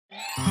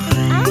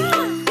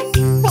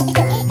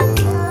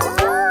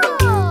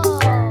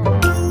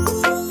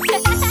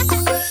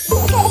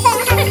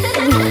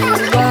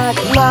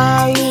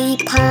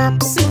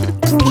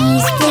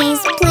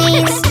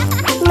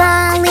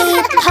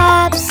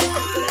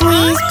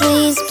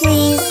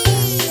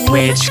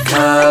Which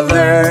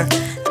color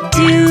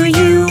do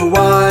you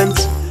want?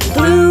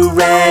 Blue,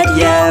 red,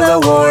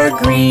 yellow, or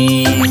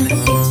green?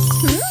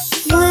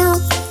 Blue,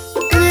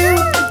 blue,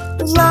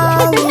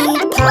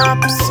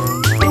 lollipops.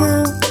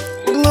 Blue,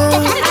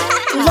 blue,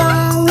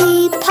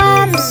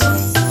 lollipops.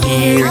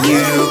 Here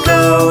you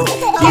go,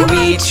 you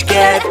each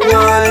get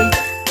one.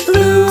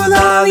 Blue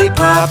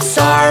lollipops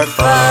are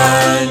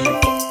fun.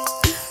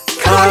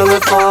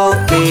 Colorful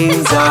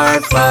things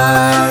are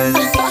fun.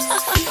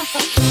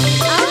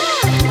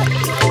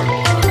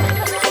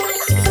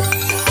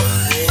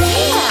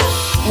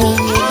 We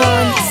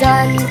want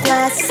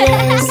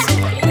sunglasses.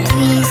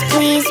 Please,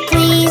 please,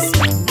 please.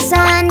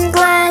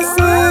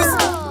 Sunglasses.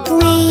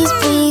 Please,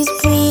 please,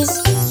 please.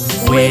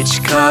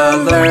 Which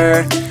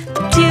color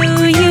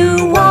do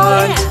you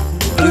want?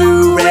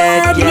 Blue,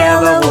 red,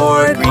 yellow,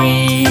 or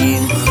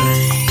green?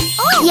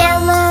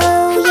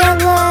 Yellow,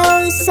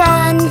 yellow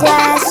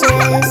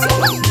sunglasses.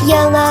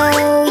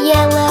 Yellow,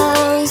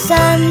 yellow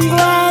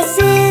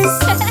sunglasses.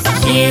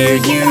 Here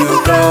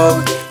you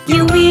go,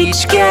 you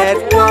each get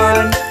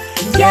one.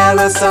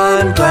 Yellow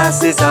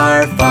sunglasses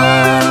are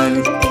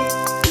fun.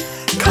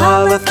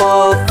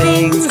 Colorful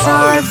things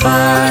are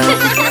fun.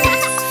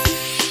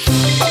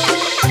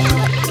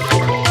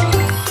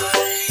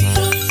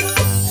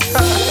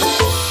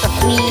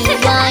 We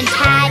want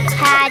hats,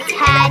 hats,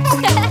 hats.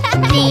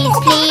 Please,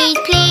 please,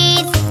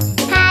 please.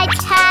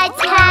 Hats,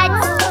 hats,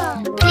 hats.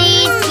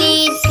 Please,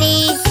 please,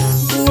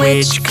 please.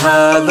 Which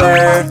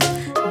color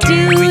do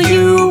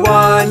you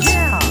want?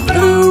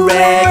 Blue,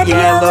 red,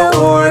 yellow,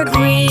 or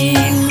green?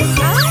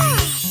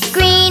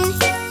 Green,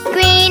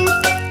 green.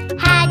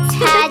 Hats,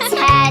 hats,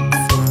 hats.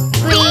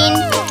 Green,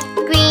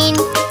 green.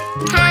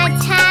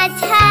 Hats,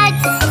 hats,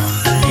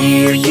 hats.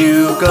 Here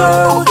you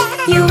go,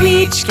 you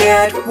each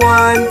get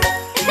one.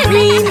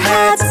 Green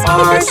hats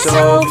are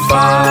so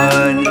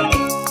fun.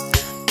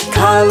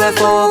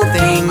 Colorful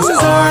things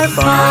are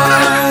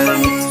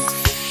fun.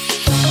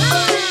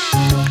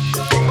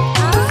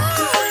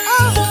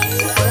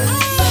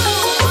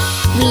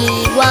 We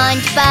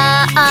want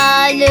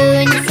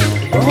balloons.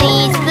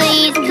 Please,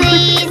 please,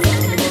 please.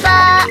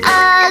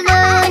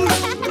 Balloons.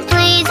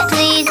 Please,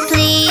 please,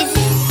 please.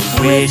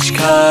 Which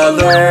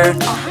color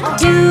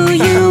do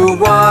you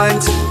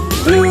want?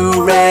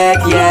 Blue, red,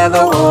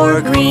 yellow,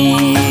 or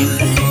green?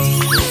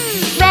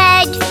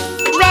 Red,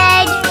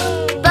 red.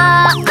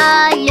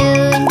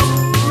 Balloons.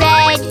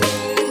 Red,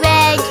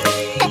 red.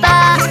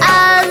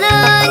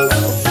 Balloons.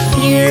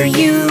 Here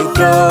you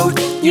go,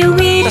 you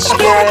each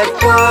get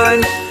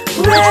one.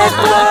 Red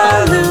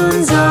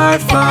balloons are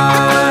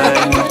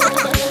fun.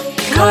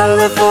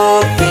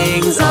 Colorful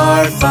things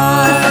are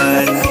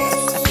fun.